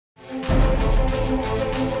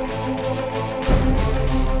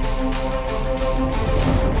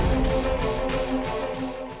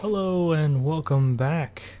welcome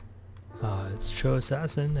back. It's Show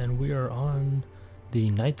Assassin, and we are on the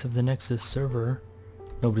Knights of the Nexus server.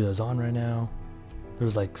 Nobody was on right now. There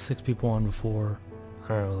was like 6 people on before, I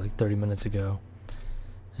don't know, like 30 minutes ago.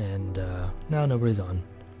 And now nobody's on.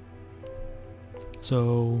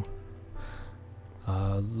 So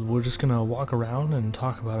we're just gonna walk around and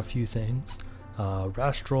talk about a few things.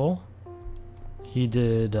 Rastrol, he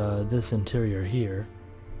did this interior here.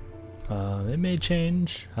 It may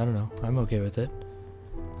change, I don't know, I'm okay with it.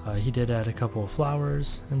 He did add a couple of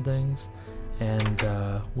flowers and things,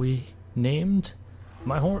 and we named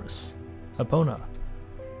my horse Epona,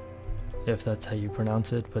 if that's how you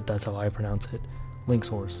pronounce it, but that's how I pronounce it, Lynx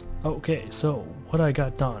horse. Okay, so what I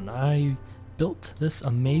got done, I built this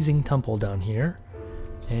amazing temple down here,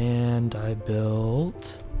 and I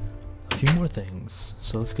built a few more things,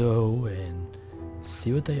 so let's go and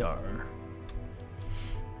see what they are.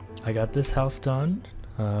 I got this house done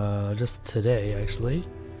just today actually,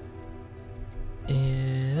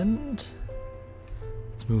 and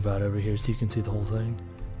let's move out over here so you can see the whole thing.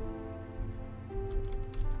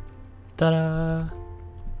 Ta-da!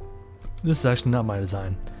 This is actually not my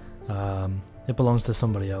design. It belongs to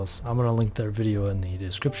somebody else. I'm gonna link their video in the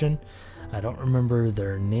description. I don't remember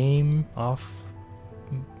their name off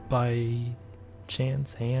by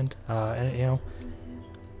chance, hand, you know,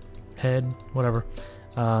 head, whatever.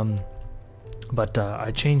 But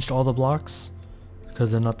I changed all the blocks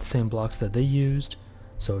because they're not the same blocks that they used.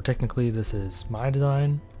 So technically this is my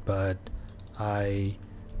design, but I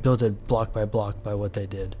built it block by what they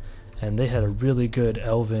did. And they had a really good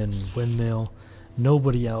Elven windmill.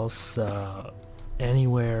 Nobody else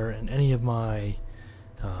anywhere in any of my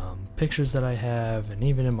pictures that I have, and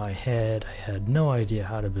even in my head, I had no idea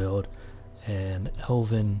how to build an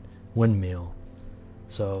Elven windmill.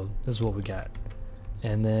 So this is what we got.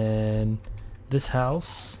 And then this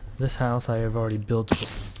house I have already built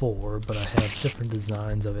before, but I have different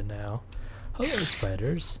designs of it now. Hello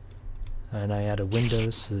spiders. And I added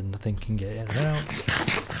windows so that nothing can get in and out.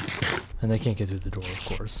 And they can't get through the door, of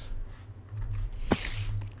course.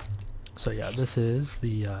 So yeah, this is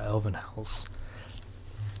the Elven house.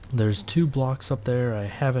 There's 2 blocks up there I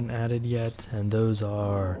haven't added yet, and those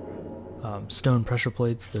are stone pressure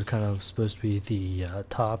plates. They're kind of supposed to be the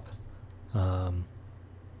top,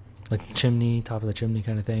 like the chimney, top of the chimney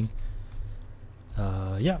kind of thing.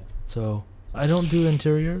 Yeah, so I don't do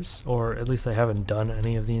interiors, or at least I haven't done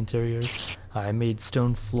any of the interiors. I made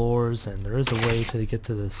stone floors, and there is a way to get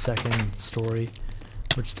to the second story,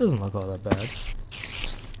 which doesn't look all that bad.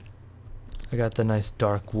 I got the nice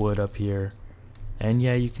dark wood up here, and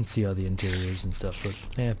yeah, you can see all the interiors and stuff,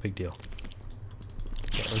 but yeah, big deal.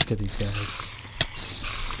 Okay, let's get these guys.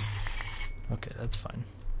 Okay, that's fine.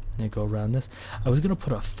 You go around this. I was gonna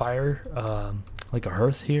put a fire, like a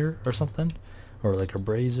hearth here or something, or like a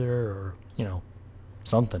brazier, or you know,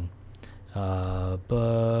 something.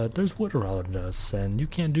 But there's wood around us, and you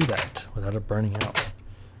can't do that without it burning out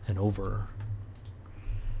and over.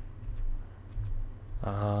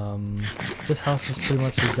 This house is pretty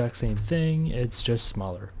much the exact same thing. It's just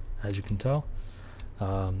smaller, as you can tell.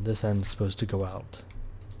 This end's supposed to go out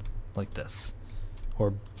like this,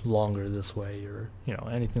 or longer this way, or you know,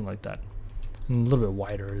 anything like that, and a little bit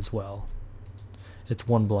wider as well. It's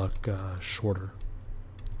 1 block shorter.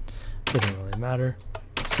 Doesn't really matter.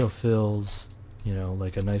 Still feels, you know,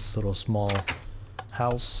 like a nice little small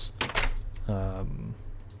house.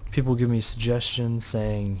 People give me suggestions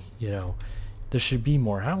saying, you know, there should be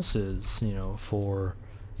more houses, you know, for,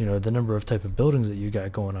 you know, the number of type of buildings that you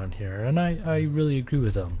got going on here, and I really agree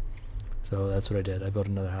with them. So that's what I did. I built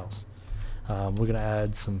another house. We're gonna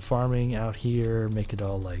add some farming out here, make it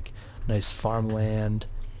all like nice farmland,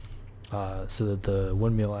 so that the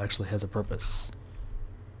windmill actually has a purpose.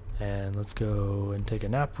 And let's go and take a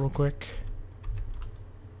nap real quick.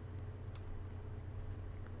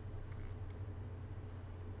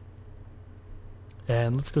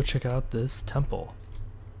 And let's go check out this temple.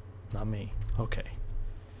 Not me. Okay.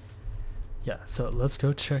 Yeah, so let's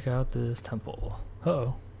go check out this temple.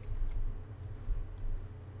 Uh-oh.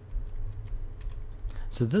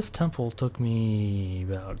 So this temple took me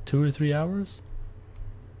about 2 or 3 hours.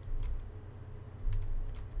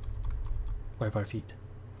 Wipe our feet.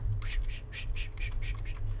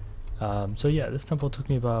 So yeah, this temple took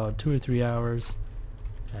me about 2 or 3 hours,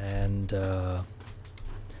 and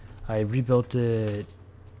I rebuilt it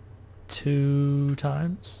 2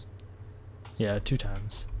 times. Yeah, 2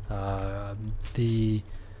 times. The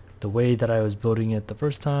way that I was building it the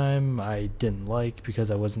first time I didn't like,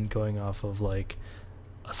 because I wasn't going off of like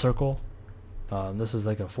a circle. This is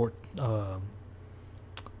like a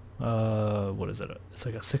what is it? It's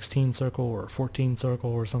like a 16 circle or 14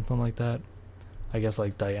 circle or something like that. I guess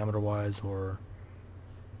like diameter wise, or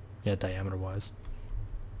yeah, diameter wise.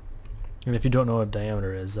 And if you don't know what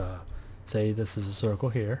diameter is, say this is a circle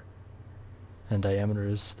here, and diameter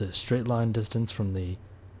is the straight line distance from the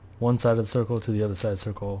one side of the circle to the other side of the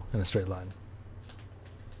circle in a straight line.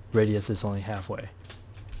 Radius is only halfway.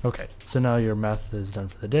 Okay, so now your math is done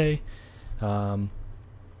for the day. I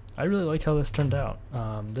really like how this turned out.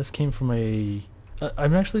 This came from a...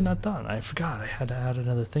 I'm actually not done. I forgot I had to add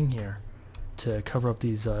another thing here to cover up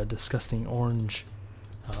these disgusting orange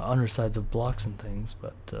undersides of blocks and things,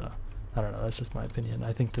 but I don't know, that's just my opinion.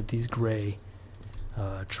 I think that these gray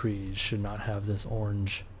trees should not have this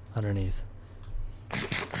orange underneath.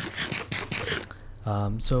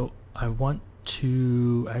 So I want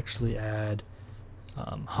to actually add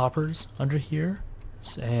hoppers under here,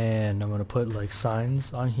 and I'm going to put like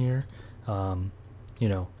signs on here. You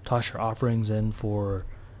know, toss your offerings in for,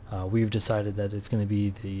 we've decided that it's going to be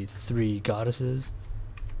the 3 goddesses.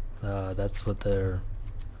 That's what their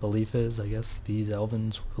belief is, I guess. These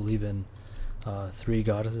Elvens believe in 3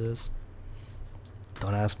 goddesses.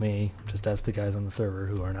 Don't ask me, just ask the guys on the server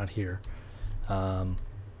who are not here. I'm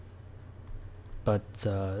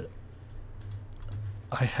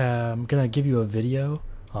gonna give you a video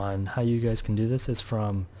on how you guys can do this. It's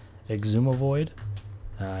from Exumavoid,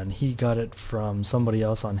 and he got it from somebody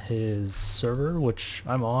else on his server, which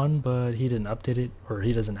I'm on, but he didn't update it, or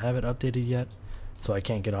he doesn't have it updated yet, so I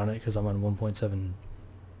can't get on it because I'm on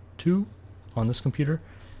 1.72 on this computer.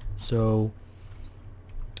 So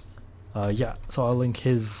yeah, so I'll link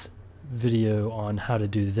his video on how to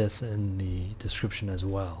do this in the description as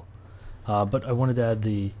well. But I wanted to add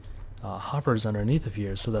the hoppers underneath of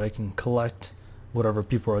here so that I can collect whatever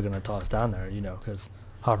people are going to toss down there, you know, because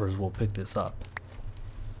hoppers will pick this up.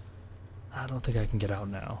 I don't think I can get out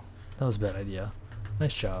now. That was a bad idea.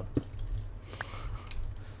 Nice job.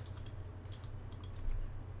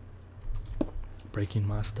 Breaking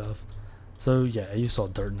my stuff. So yeah, you saw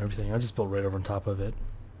dirt and everything. I just built right over on top of it.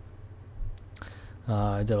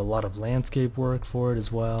 I did a lot of landscape work for it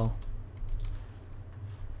as well.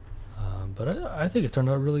 But I think it turned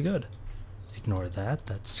out really good. Ignore that,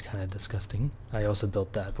 that's kind of disgusting. I also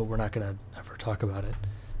built that, but we're not going to ever talk about it.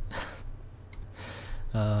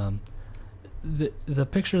 The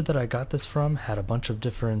picture that I got this from had a bunch of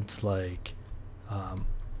different, like,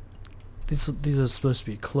 these are supposed to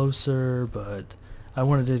be closer, but I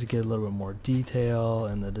wanted it to get a little bit more detail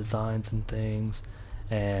in the designs and things.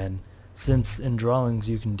 And since in drawings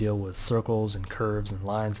you can deal with circles and curves and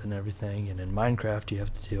lines and everything, and in Minecraft you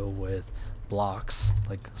have to deal with blocks,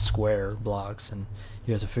 like square blocks, and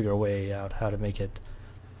you have to figure a way out how to make it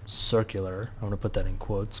circular. I'm going to put that in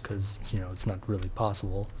quotes because, you know, it's not really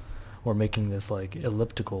possible, or making this like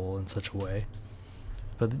elliptical in such a way,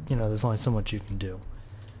 but you know, there's only so much you can do,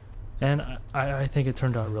 and I think it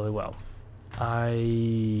turned out really well.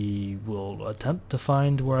 I will attempt to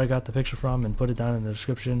find where I got the picture from and put it down in the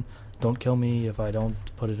description. Don't kill me if I don't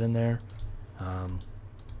put it in there.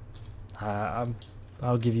 I'll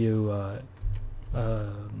give you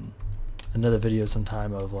another video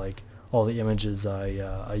sometime of like all the images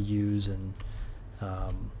I use and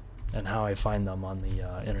how I find them on the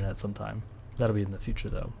internet sometime. That'll be in the future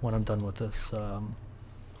though, when I'm done with this, a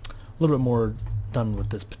little bit more done with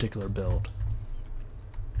this particular build.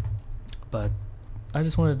 But I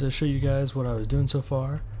just wanted to show you guys what I was doing so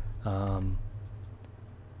far. I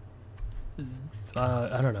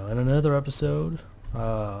don't know, in another episode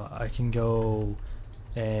I can go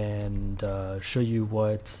and show you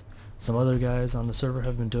what some other guys on the server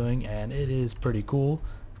have been doing, and it is pretty cool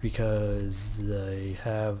because they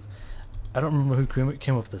have, I don't remember who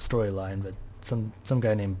came up with the storyline, but some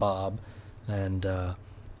guy named Bob, and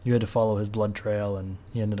you had to follow his blood trail, and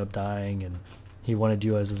he ended up dying, and he wanted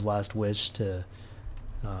you as his last wish to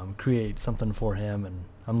create something for him, and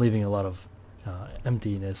I'm leaving a lot of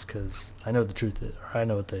emptiness because I know the truth, or I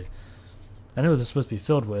know what they're supposed to be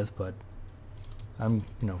filled with, but I'm,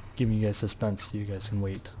 you know, giving you guys suspense so you guys can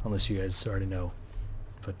wait, unless you guys already know.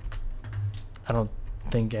 But I don't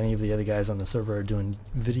think any of the other guys on the server are doing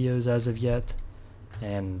videos as of yet,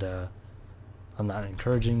 and I'm not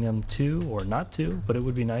encouraging them to or not to, but it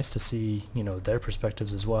would be nice to see, you know, their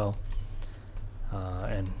perspectives as well,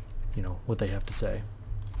 and you know what they have to say.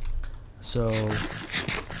 So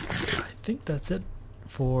I think that's it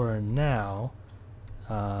for now.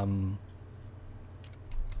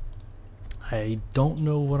 I don't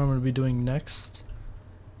know what I'm going to be doing next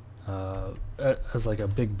as like a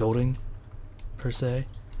big building per se,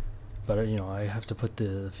 but you know, I have to put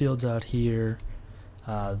the fields out here.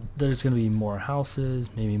 There's going to be more houses,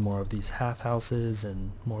 maybe more of these half houses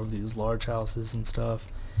and more of these large houses and stuff.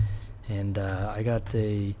 And I got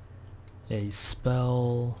a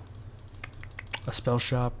spell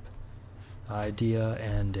shop idea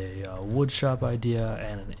and a wood shop idea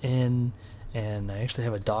and an inn, and I actually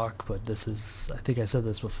have a dock, but this is, I think I said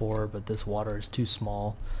this before, but this water is too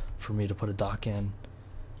small for me to put a dock in.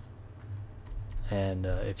 And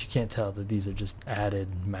if you can't tell, that these are just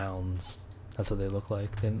added mounds. That's what they look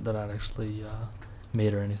like. They're not actually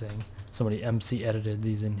made or anything. Somebody MC edited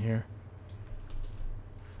these in here.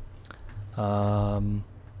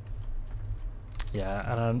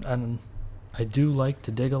 Yeah, and I do like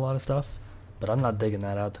to dig a lot of stuff, but I'm not digging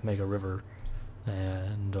that out to make a river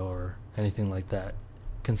and or anything like that,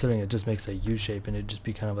 considering it just makes a U shape and it'd just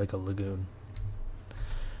be kind of like a lagoon.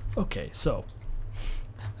 Okay, so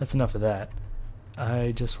that's enough of that.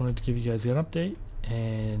 I just wanted to give you guys an update,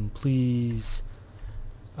 and please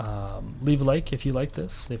leave a like if you like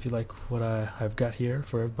this, if you like what I've got here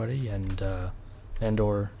for everybody, and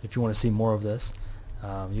or if you want to see more of this,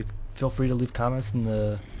 you feel free to leave comments in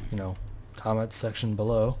the comments section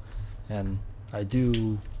below, and I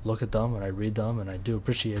do look at them and I read them and I do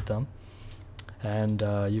appreciate them. And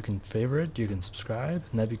you can favorite, you can subscribe,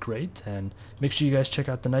 and that'd be great. And make sure you guys check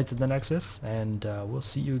out the Knights of the Nexus, and we'll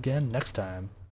see you again next time.